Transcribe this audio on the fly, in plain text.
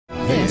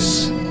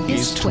This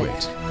is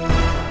Twit.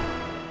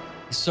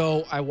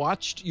 So I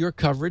watched your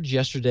coverage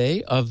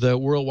yesterday of the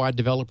Worldwide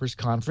Developers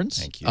Conference.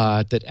 Thank you.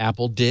 That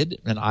Apple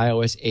did in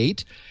iOS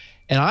 8,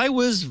 and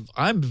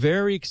I'm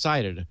very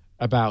excited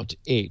about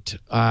 8.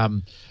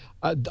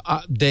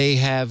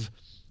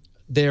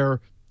 They're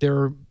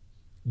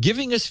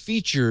giving us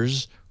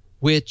features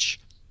which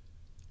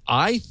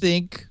I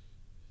think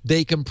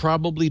they can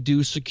probably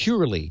do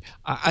securely.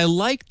 I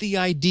like the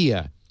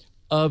idea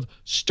of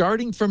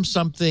starting from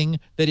something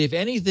that, if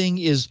anything,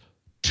 is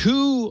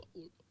too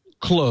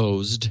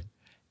closed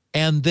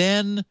and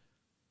then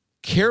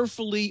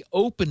carefully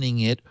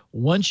opening it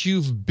once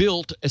you've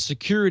built a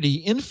security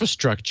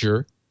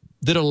infrastructure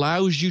that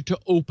allows you to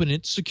open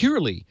it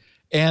securely.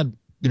 And,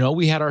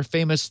 we had our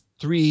famous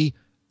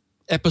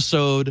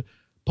 3-episode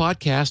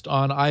podcast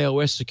on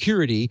iOS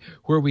security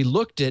where we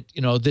looked at,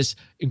 this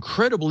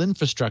incredible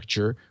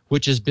infrastructure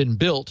which has been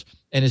built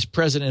and is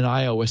present in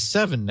iOS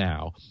 7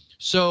 now.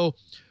 So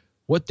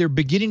what they're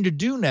beginning to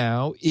do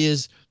now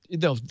is,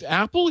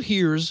 Apple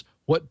hears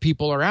what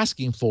people are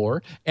asking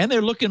for, and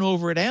they're looking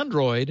over at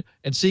Android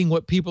and seeing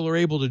what people are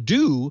able to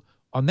do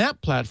on that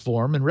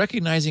platform and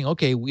recognizing,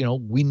 okay,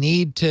 we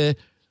need to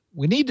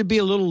be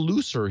a little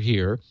looser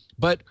here,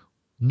 but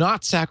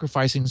not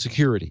sacrificing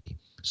security.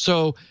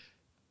 So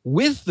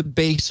with the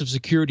base of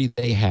security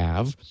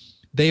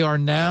they are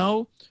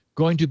now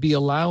going to be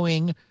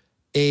allowing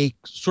a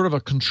sort of a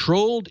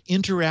controlled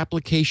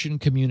inter-application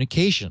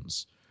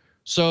communications.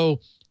 So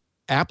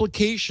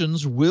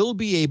applications will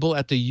be able,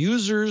 at the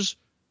user's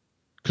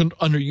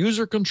under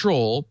user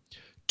control,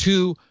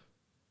 to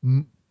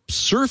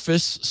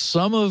surface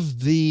some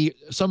of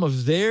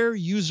their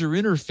user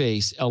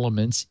interface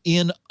elements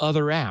in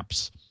other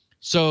apps.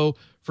 So,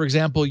 for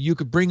example, you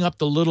could bring up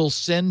the little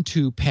send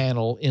to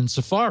panel in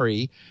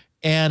Safari,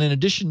 and in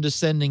addition to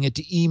sending it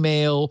to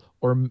email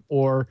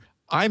or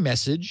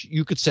iMessage,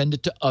 you could send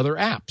it to other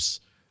apps.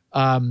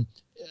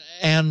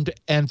 And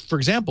for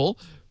example,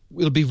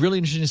 it'll be really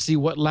interesting to see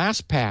what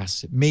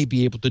LastPass may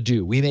be able to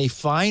do. We may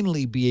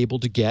finally be able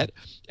to get,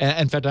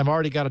 in fact, I've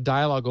already got a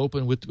dialogue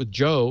open with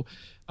Joe,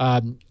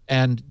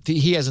 and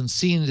he hasn't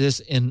seen this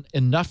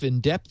enough in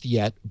depth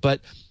yet,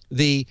 but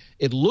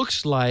it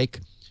looks like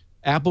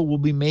Apple will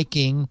be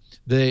making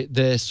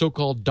the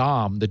so-called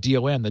DOM, the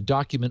DOM, the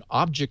Document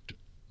Object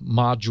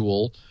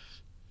Module.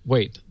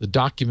 Wait, the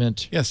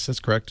document... Yes, that's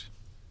correct.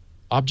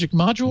 Object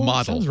Module?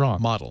 Model. Sounds wrong.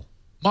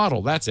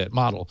 Model, that's it,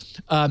 model.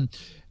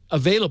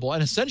 Available,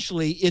 and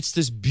essentially it's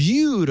this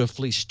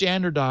beautifully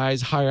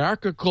standardized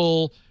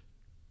hierarchical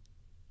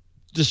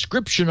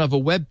description of a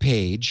web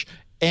page,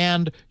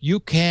 and you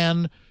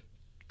can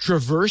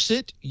traverse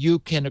it, you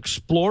can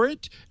explore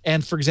it,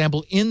 and for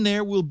example, in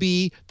there will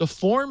be the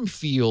form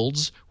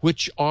fields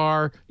which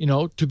are,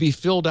 to be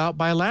filled out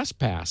by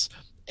LastPass.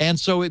 And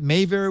so it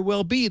may very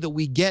well be that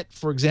we get,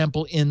 for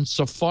example, in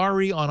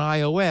Safari on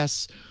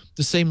iOS,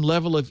 the same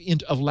level of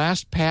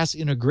LastPass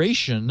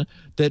integration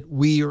that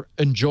we are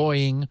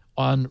enjoying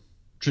on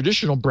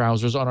traditional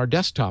browsers on our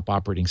desktop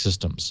operating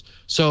systems.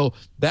 So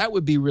that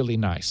would be really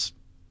nice.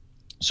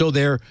 So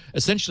they're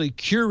essentially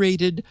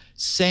curated,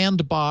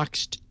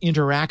 sandboxed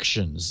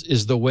interactions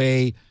is the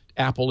way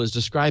Apple is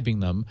describing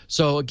them.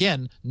 So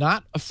again,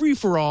 not a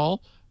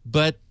free-for-all,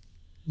 but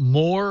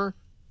more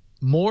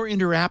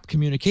inter-app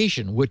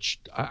communication, which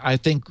I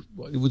think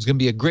was going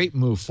to be a great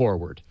move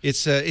forward. I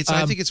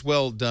think it's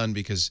well done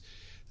because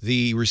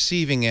the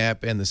receiving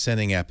app and the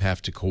sending app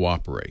have to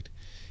cooperate.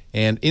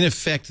 And in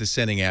effect, the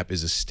sending app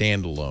is a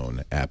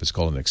standalone app. It's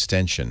called an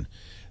extension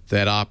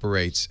that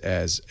operates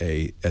as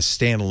a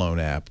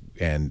standalone app,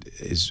 and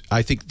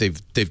I think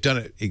they've done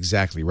it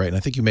exactly right. And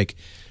I think you make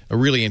a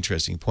really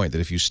interesting point that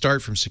if you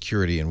start from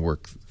security and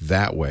work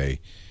that way,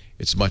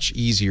 it's much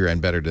easier and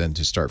better than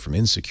to start from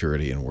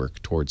insecurity and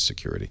work towards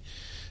security.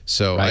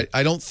 So right.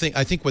 I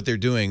think what they're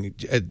doing,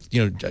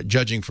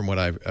 judging from what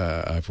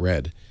I've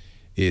read,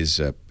 is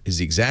the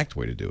exact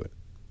way to do it.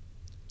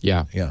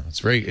 Yeah,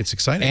 it's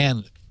exciting.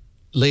 And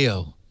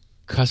Leo,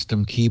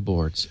 custom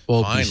keyboards.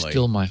 Oh, finally. Be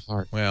still my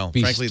heart. Well,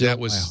 frankly, that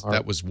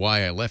was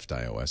why I left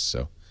iOS.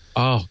 So.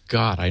 Oh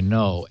God, I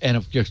know,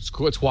 and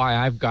it's why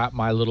I've got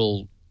my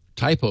little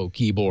typo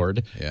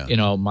keyboard,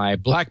 my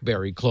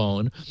BlackBerry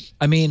clone.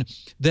 I mean,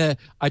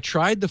 I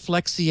tried the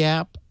Flexi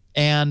app,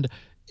 and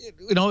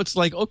it's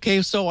like,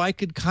 okay, so I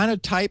could kind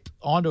of type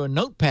onto a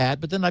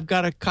notepad, but then I've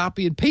got to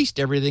copy and paste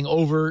everything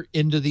over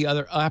into the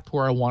other app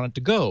where I want it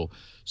to go.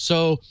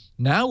 So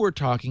now we're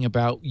talking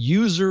about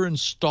user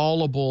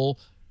installable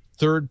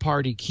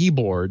third-party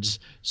keyboards.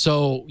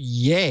 So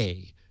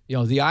yay.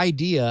 The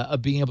idea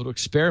of being able to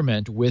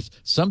experiment with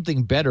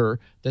something better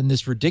than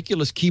this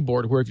ridiculous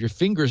keyboard where if your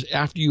fingers,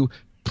 after you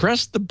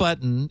press the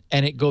button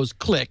and it goes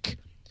click,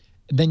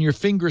 then your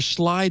finger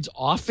slides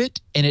off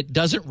it and it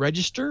doesn't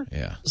register.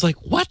 Yeah. It's like,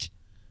 what?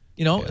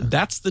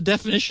 That's the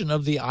definition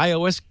of the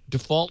iOS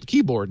default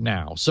keyboard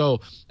now.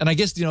 So, and I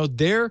guess,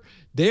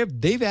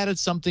 they've added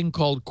something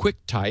called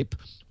QuickType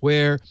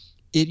where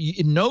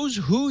it knows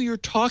who you're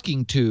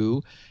talking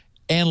to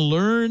and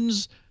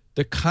learns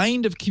the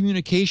kind of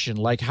communication,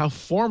 like how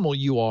formal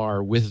you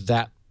are with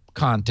that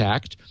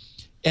contact,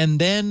 and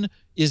then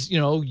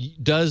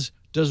does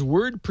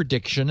word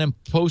prediction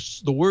and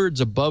posts the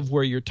words above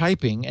where you're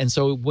typing. And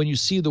so when you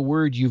see the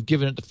word you've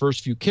given it the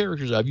first few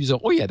characters of, you say,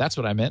 oh yeah, that's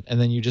what I meant.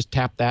 And then you just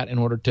tap that in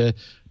order to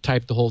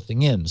type the whole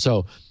thing in.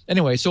 So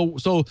anyway,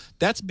 so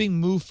that's being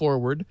moved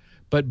forward.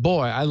 But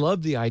boy, I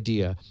love the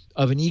idea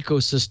of an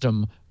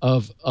ecosystem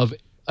of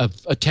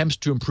attempts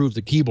to improve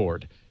the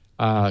keyboard.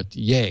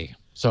 Yay.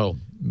 So,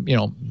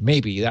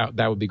 maybe that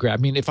would be great. I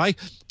mean,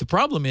 the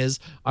problem is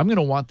I'm going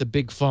to want the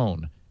big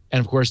phone, and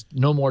of course,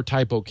 no more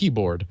typo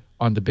keyboard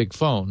on the big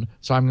phone.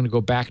 So I'm going to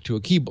go back to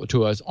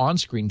an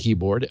on-screen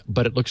keyboard,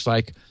 but it looks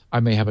like I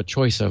may have a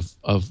choice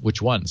of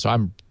which one. So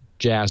I'm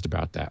jazzed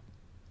about that.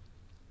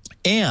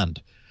 And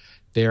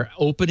they're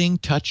opening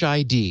Touch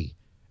ID,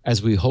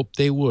 as we hoped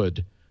they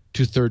would,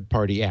 to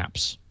third-party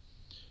apps.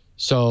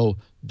 So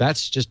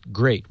that's just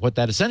great. What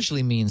that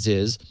essentially means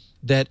is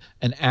that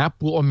an app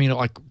will,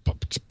 like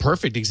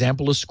perfect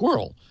example is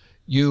Squirrel.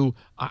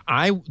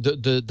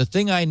 The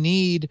thing I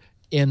need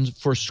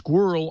for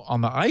Squirrel on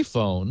the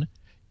iPhone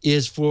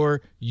is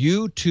for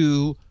you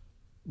to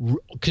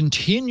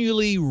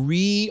continually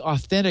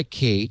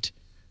re-authenticate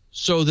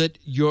so that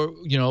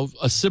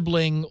a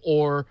sibling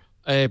or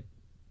a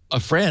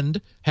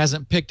friend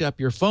hasn't picked up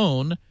your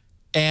phone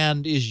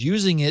and is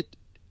using it,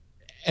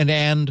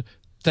 and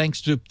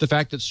thanks to the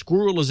fact that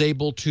Squirrel is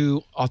able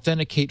to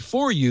authenticate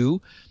for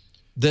you,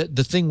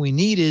 the thing we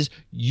need is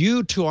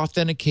you to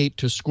authenticate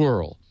to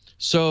Squirrel.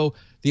 So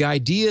the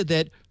idea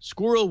that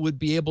Squirrel would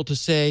be able to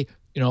say,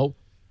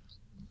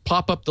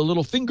 pop up the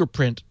little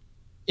fingerprint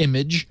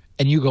image,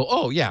 and you go,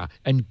 oh yeah,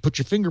 and put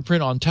your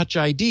fingerprint on Touch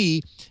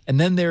ID, and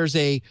then there's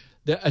a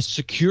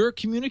secure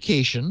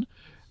communication,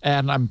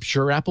 and I'm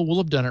sure Apple will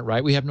have done it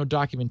right. We have no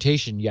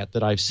documentation yet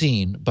that I've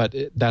seen, but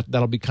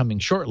that'll be coming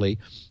shortly,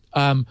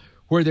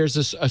 where there's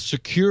a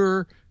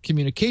secure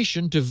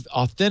communication to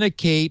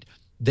authenticate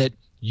that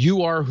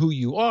you are who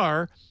you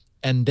are,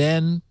 and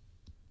then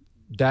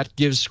that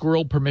gives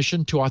Squirrel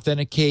permission to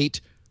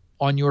authenticate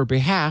on your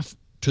behalf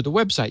to the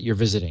website you're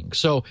visiting.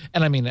 So,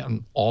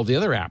 and all the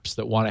other apps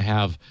that want to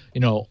have,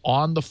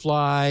 on the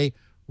fly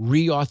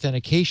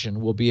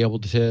re-authentication will be able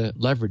to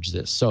leverage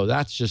this. So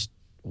that's just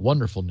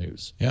wonderful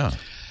news. Yeah.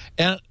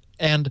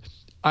 And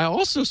I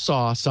also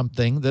saw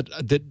something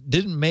that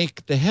didn't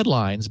make the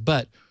headlines,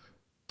 but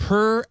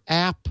per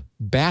app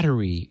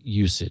battery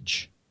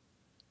usage.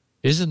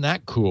 Isn't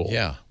that cool?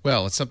 Yeah.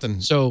 Well, it's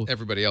something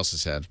everybody else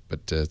has had,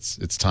 but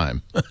it's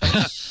time.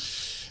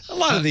 A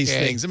lot of these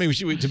things,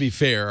 to be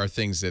fair, are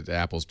things that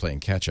Apple's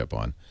playing catch up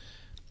on.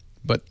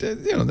 But,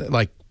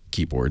 like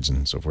keyboards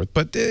and so forth.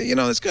 But,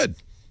 it's good.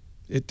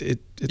 It's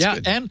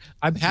good. And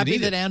I'm happy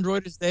that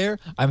Android is there.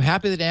 I'm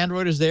happy that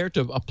Android is there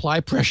to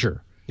apply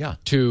pressure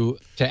to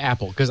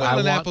Apple. Because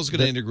Apple's going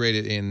to integrate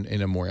it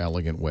in a more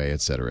elegant way, et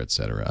cetera, et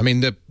cetera. I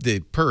mean, the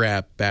per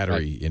app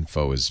battery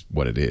info is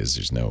what it is.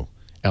 There's no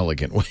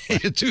elegant way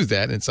to do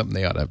that. And it's something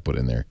they ought to have put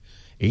in there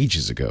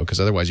ages ago, because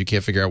otherwise you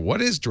can't figure out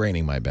what is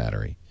draining my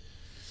battery.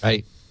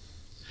 Right.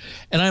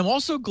 And I'm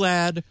also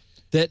glad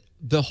that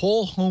the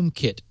whole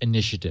HomeKit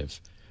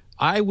initiative,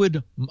 I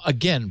would,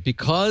 again,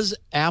 because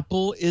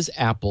Apple is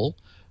Apple,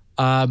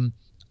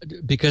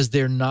 because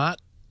they're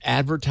not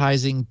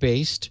advertising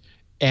based,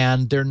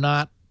 and they're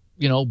not,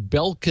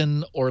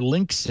 Belkin or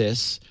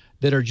Linksys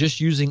that are just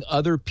using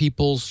other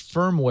people's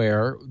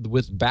firmware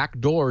with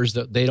backdoors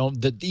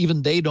that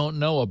even they don't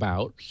know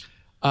about.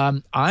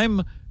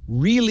 I'm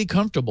really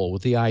comfortable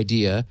with the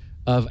idea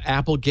of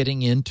Apple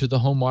getting into the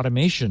home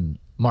automation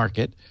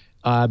market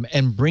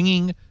and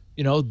bringing,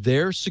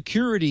 their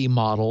security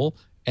model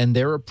and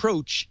their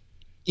approach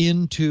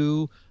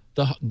into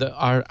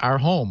our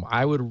home.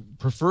 I would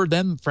prefer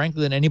them,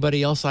 frankly, than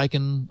anybody else I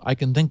can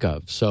think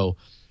of. So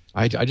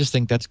I just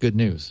think that's good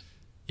news.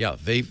 Yeah,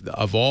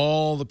 of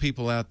all the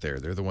people out there,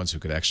 they're the ones who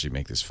could actually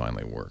make this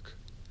finally work.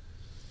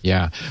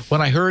 Yeah.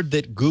 When I heard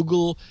that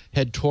Google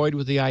had toyed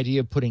with the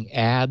idea of putting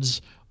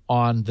ads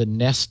on the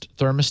Nest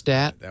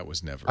thermostat, that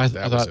was never.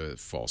 That was a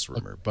false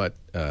rumor. But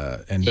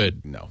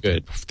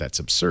good. That's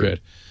absurd.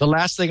 Good. The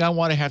last thing I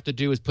want to have to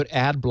do is put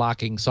ad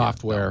blocking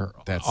software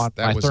on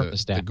my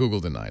thermostat. Google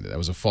denied it. That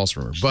was a false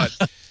rumor.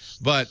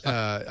 But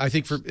I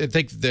think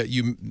that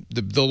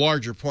the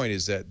larger point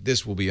is that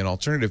this will be an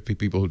alternative to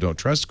people who don't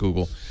trust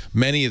Google.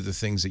 Many of the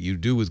things that you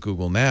do with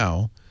Google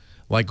now,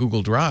 like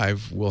Google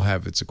Drive, will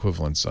have its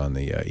equivalents on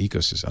the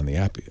ecosystem, on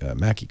the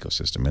Mac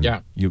ecosystem.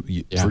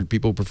 And for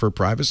people who prefer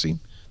privacy,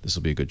 this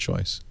will be a good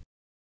choice.